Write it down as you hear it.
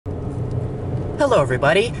Hello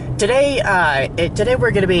everybody. Today we're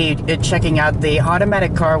going to be checking out the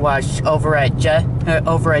automatic car wash over at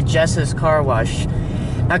Jess's car wash.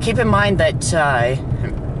 Now keep in mind that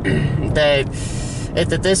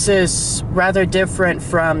that this is rather different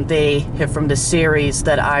from the series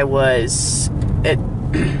that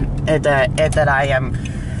that I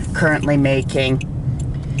am currently making.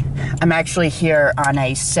 I'm actually here on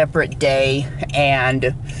a separate day,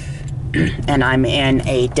 and I'm in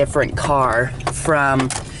a different car from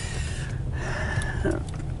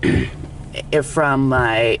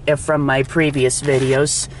my previous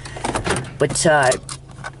videos, but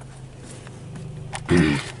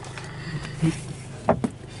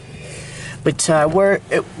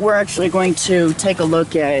we're actually going to take a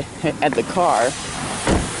look at the car.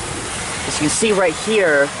 As you can see right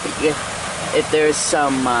here, there's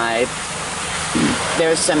some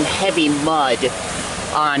heavy mud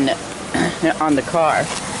on the car,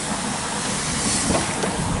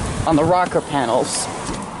 on the rocker panels.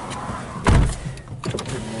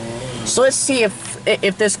 So let's see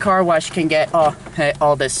if this car wash can get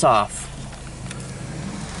all this off.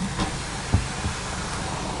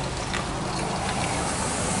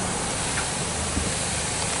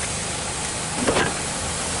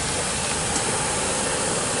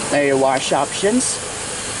 There are your wash options.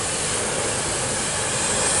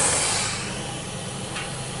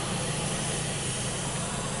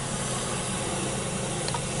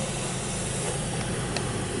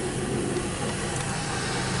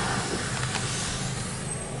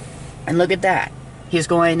 And look at that. He's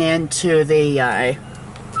going into the,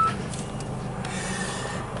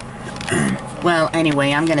 well,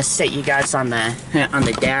 anyway, I'm gonna set you guys on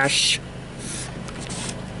the dash,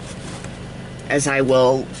 as I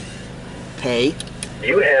will pay.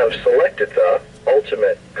 You have selected the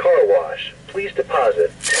Ultimate Car Wash. Please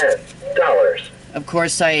deposit $10. Of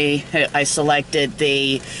course, I selected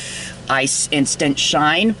the Ice Instant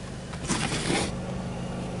Shine.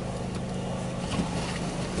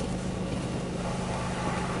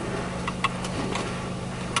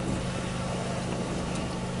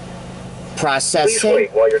 Processing. Please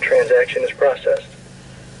wait while your transaction is processed.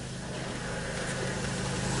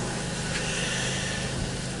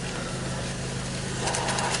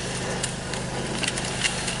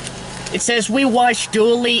 It says we wash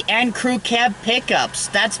dually and crew cab pickups.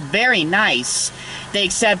 That's very nice. They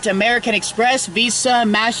accept American Express, Visa,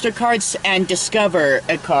 MasterCards, and Discover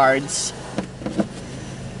cards.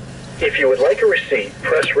 If you would like a receipt,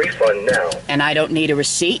 press refund now. And I don't need a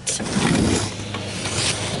receipt.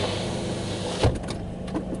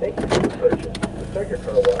 Thank you for the purchase. To start your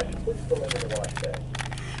car wash, please deliver the wash bag.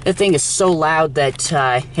 The thing is so loud that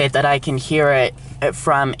I can hear it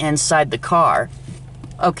from inside the car.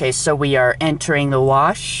 Okay, so we are entering the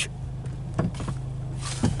wash.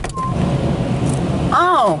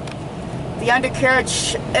 Oh! The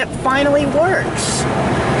undercarriage, it finally works.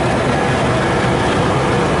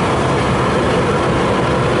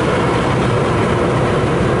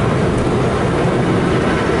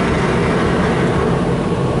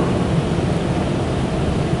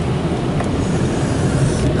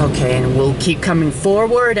 Okay, and we'll keep coming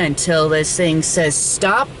forward until this thing says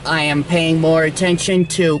stop. I am paying more attention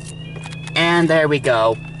to... And there we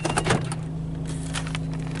go.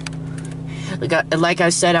 Like I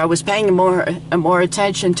said, I was paying more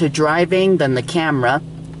attention to driving than the camera.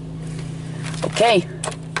 Okay.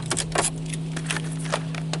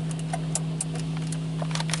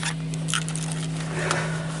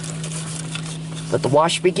 Let the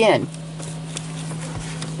wash begin.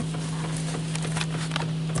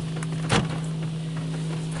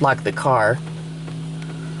 Lock the car.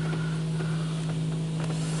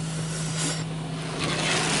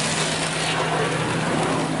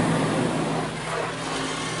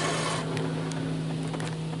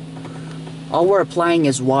 All we're applying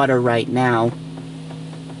is water right now.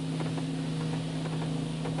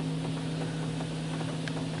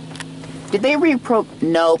 Did they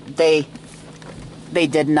Nope, they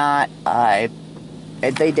did not.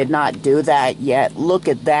 They did not do that yet. Look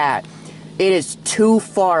at that. It is too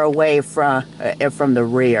far away from the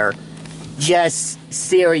rear. Just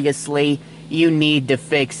seriously, you need to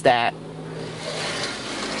fix that.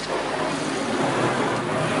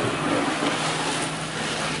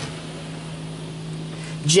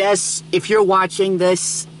 Jess, if you're watching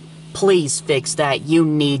this, please fix that. You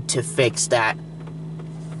need to fix that.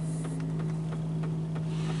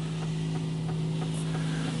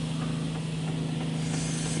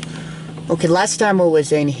 Okay, last time I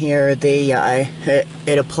was in here,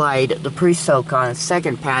 it applied the pre-soak on the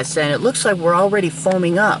second pass, and it looks like we're already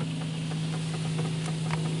foaming up.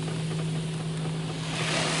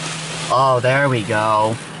 Oh, there we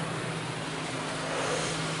go.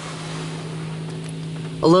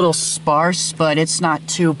 A little sparse, but it's not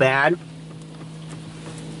too bad.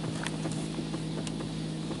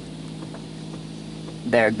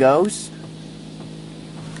 There it goes.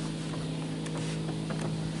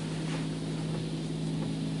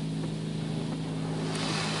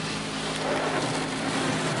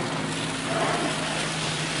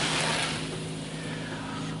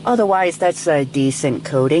 Otherwise, that's a decent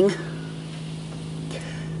coating.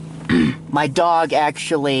 My dog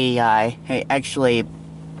actually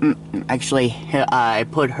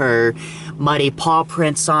put her muddy paw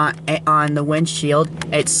prints on the windshield.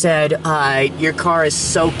 It said, your car is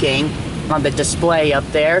soaking on the display up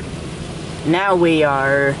there. Now we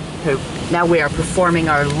are performing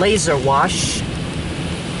our laser wash.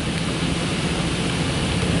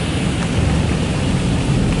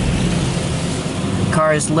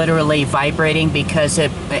 Car is literally vibrating because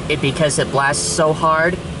it blasts so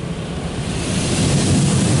hard.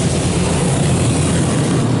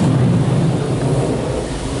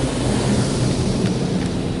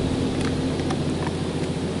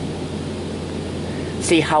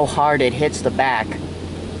 See how hard it hits the back.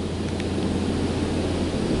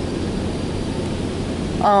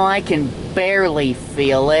 Oh, I can barely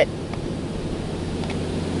feel it.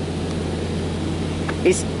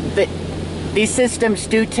 These systems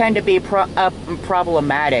do tend to be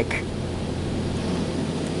problematic.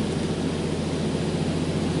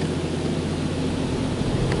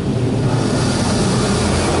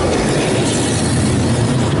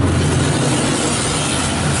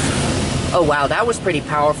 Oh wow, that was pretty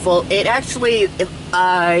powerful. It actually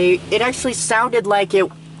sounded like it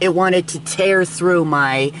wanted to tear through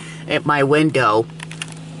my window.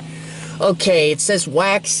 Okay, it says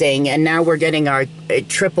waxing, and now we're getting our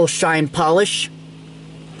triple shine polish.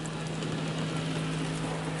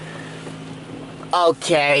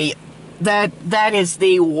 Okay, that is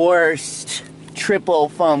the worst triple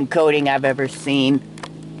foam coating I've ever seen.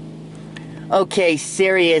 Okay,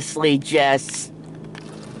 seriously, Jess.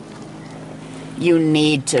 You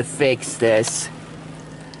need to fix this.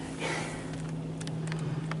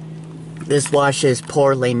 This wash is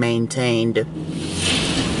poorly maintained.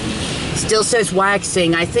 Still says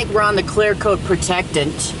waxing. I think we're on the clear coat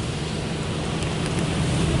protectant.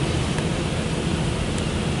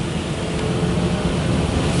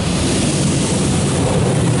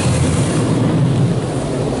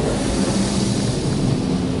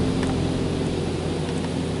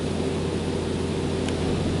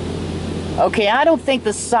 Okay, I don't think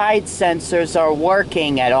the side sensors are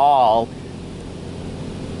working at all.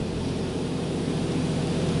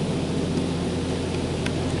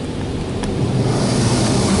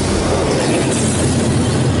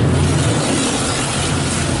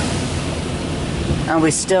 And we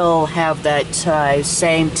still have that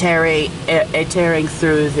same tearing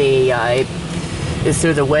through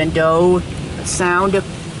the window sound.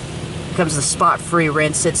 Comes the spot-free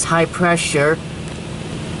rinse. It's high pressure.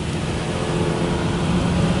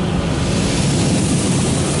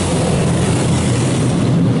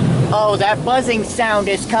 Oh, that buzzing sound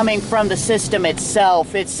is coming from the system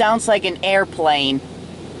itself. It sounds like an airplane.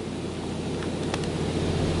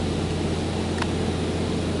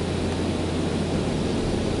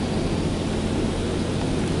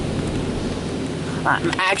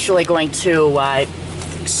 I'm actually going to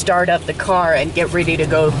start up the car and get ready to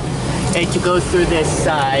go through this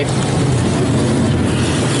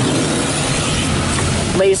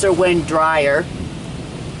laser wind dryer.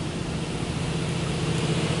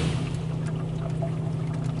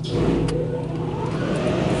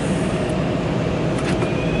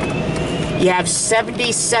 You have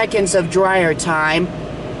 70 seconds of dryer time.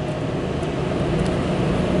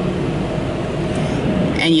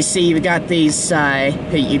 And you see you've got these sensors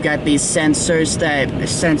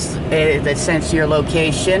that sense your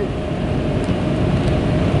location.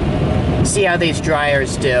 See how these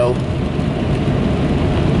dryers do.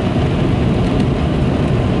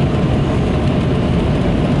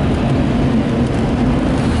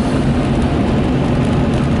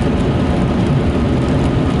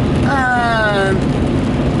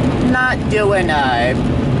 Not doing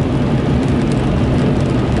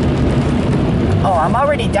Oh, I'm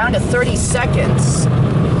already down to 30 seconds.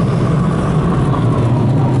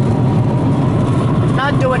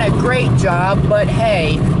 Not doing a great job, but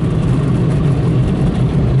hey.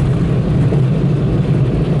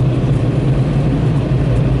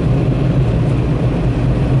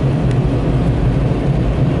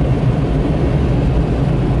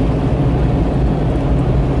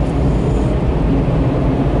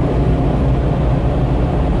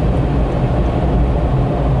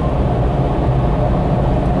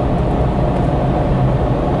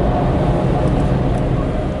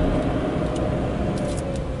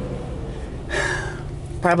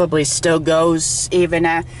 probably still goes even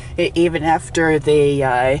after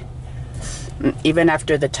the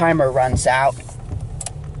timer runs out.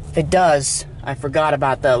 It does. I forgot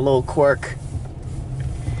about that little quirk.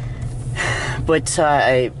 But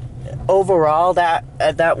overall, that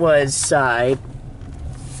was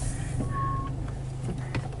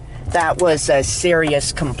a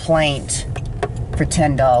serious complaint for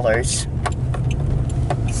 $10.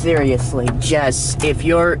 Seriously, Jess, if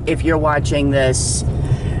you're watching this,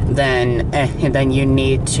 then you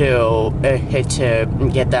need to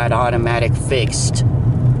get that automatic fixed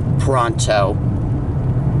pronto,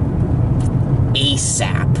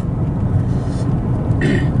 ASAP.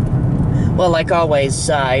 Well, like always,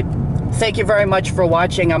 thank you very much for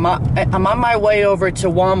watching. I'm on my way over to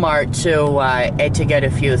Walmart to get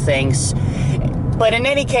a few things, but in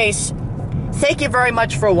any case, thank you very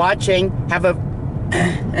much for watching.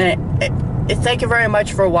 Thank you very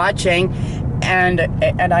much for watching, and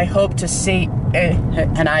I hope to see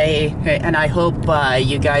and I hope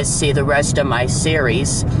you guys see the rest of my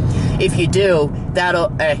series. If you do,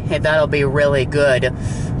 that'll be really good.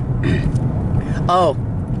 Oh,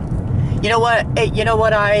 you know what? You know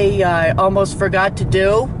what I almost forgot to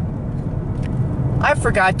do? I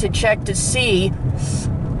forgot to check to see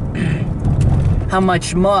how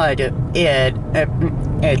much mud it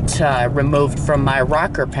removed from my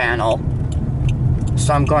rocker panel.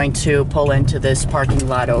 So I'm going to pull into this parking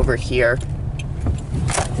lot over here.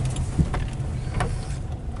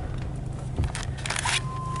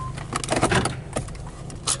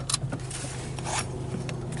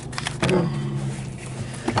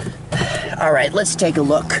 All right, let's take a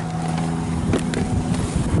look.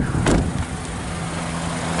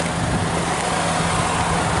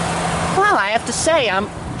 Well, I have to say, I'm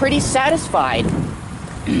pretty satisfied.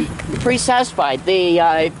 Pretty satisfied.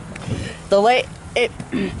 The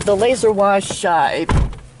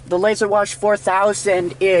Laserwash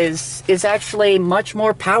 4000 is actually much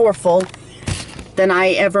more powerful than I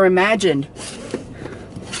ever imagined.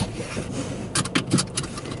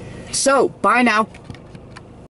 So, bye now.